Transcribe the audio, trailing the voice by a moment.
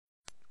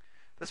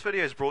This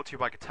video is brought to you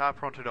by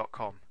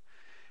GuitarPronto.com.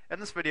 In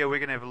this video we're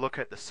going to have a look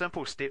at the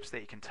simple steps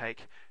that you can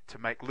take to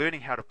make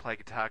learning how to play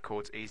guitar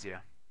chords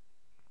easier.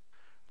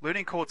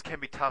 Learning chords can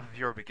be tough if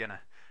you're a beginner.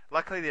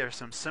 Luckily there are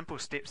some simple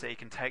steps that you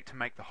can take to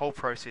make the whole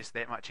process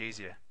that much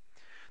easier.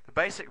 The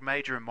basic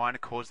major and minor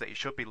chords that you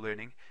should be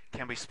learning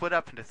can be split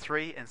up into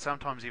 3 and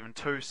sometimes even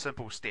 2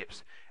 simple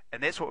steps,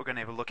 and that's what we're going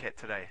to have a look at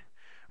today.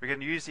 We're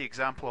going to use the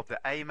example of the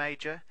A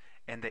major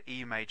and the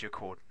E major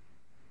chord.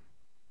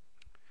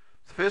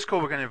 The first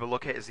chord we're going to have a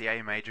look at is the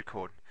A major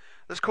chord.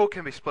 This chord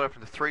can be split up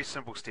into 3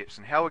 simple steps,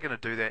 and how we're going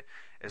to do that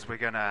is we're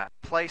going to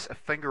place a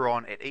finger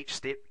on at each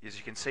step. As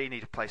you can see, you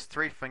need to place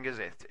 3 fingers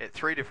at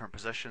 3 different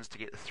positions to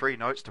get the 3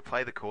 notes to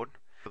play the chord.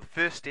 For the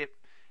first step,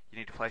 you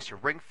need to place your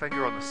ring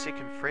finger on the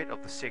 2nd fret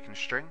of the 2nd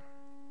string.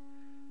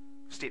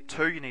 Step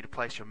 2, you need to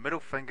place your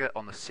middle finger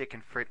on the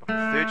 2nd fret of the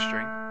 3rd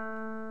string.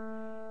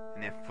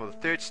 And then for the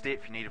 3rd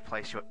step, you need to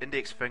place your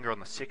index finger on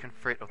the 2nd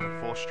fret of the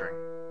 4th string.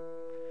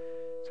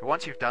 So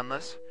once you've done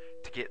this,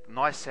 to get a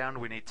nice sound,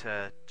 we need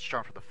to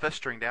strum from the 5th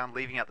string down,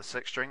 leaving out the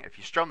 6th string. If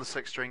you strum the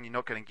 6th string, it's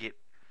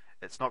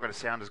not going to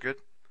sound as good.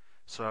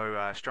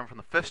 So strum from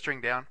the 5th string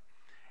down,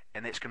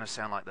 and that's going to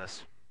sound like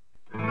this.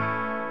 The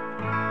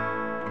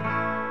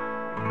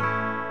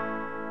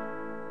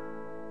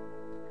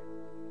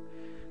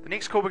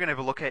next chord we're going to have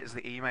a look at is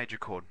the E major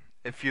chord.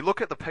 If you look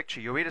at the picture,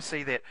 you'll be able to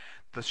see that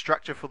the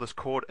structure for this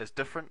chord is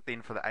different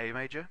than for the A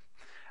major.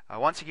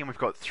 Once again, we've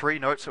got 3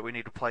 notes that we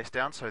need to place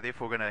down, so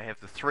therefore we're going to have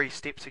the 3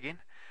 steps again.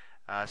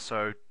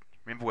 So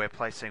remember, we're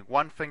placing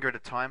 1 finger at a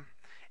time,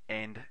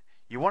 and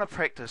you want to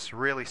practice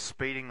really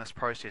speeding this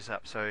process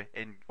up,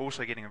 and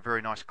also getting a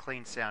very nice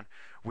clean sound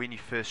when you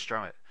first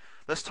strum it.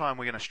 This time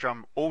we're going to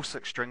strum all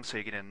 6 strings, so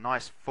you get a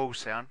nice full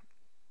sound,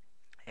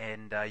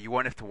 and you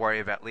won't have to worry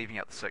about leaving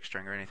out the 6th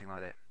string or anything like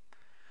that.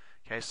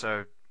 Okay,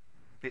 so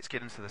let's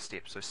get into the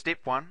steps. So step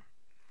 1,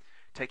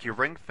 take your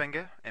ring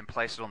finger and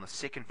place it on the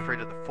 2nd fret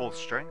of the 4th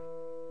string.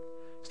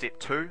 Step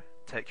 2,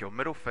 take your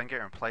middle finger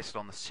and place it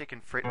on the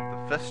 2nd fret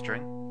of the 5th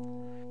string.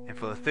 And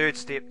for the 3rd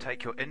step,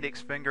 take your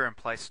index finger and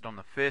place it on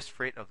the 1st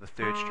fret of the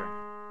 3rd string.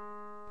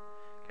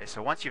 Okay,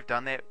 so once you've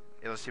done that,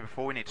 as I said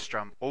before, we need to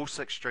strum all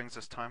 6 strings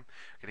this time.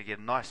 We're going to get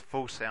a nice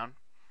full sound,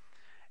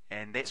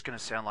 and that's going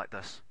to sound like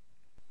this.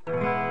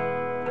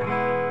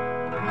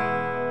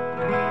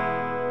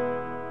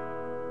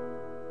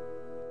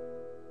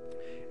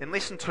 In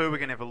lesson 2, we're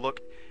going to have a look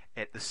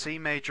at the C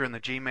major and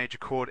the G major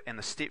chord and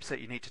the steps that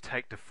you need to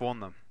take to form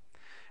them.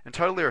 In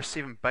total, there are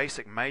 7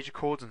 basic major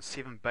chords and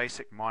 7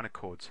 basic minor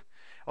chords.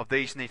 Of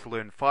these, you need to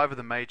learn 5 of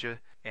the major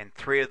and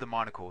 3 of the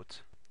minor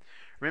chords.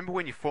 Remember,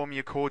 when you form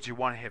your chords, you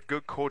want to have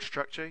good chord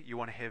structure, you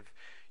want to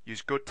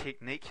use good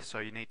technique, so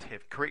you need to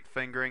have correct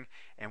fingering,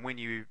 and when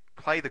you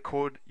play the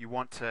chord, you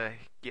want to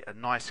get a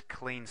nice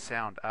clean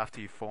sound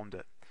after you've formed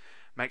it.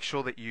 Make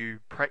sure that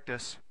you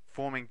practice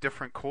forming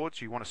different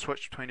chords. You want to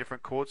switch between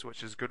different chords,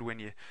 which is good when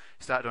you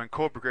start doing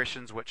chord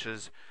progressions, which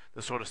is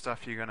the sort of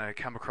stuff you're going to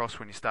come across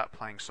when you start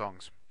playing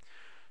songs.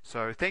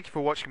 So thank you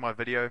for watching my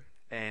video,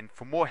 and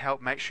for more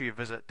help, make sure you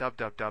visit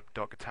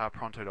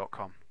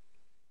www.guitarpronto.com.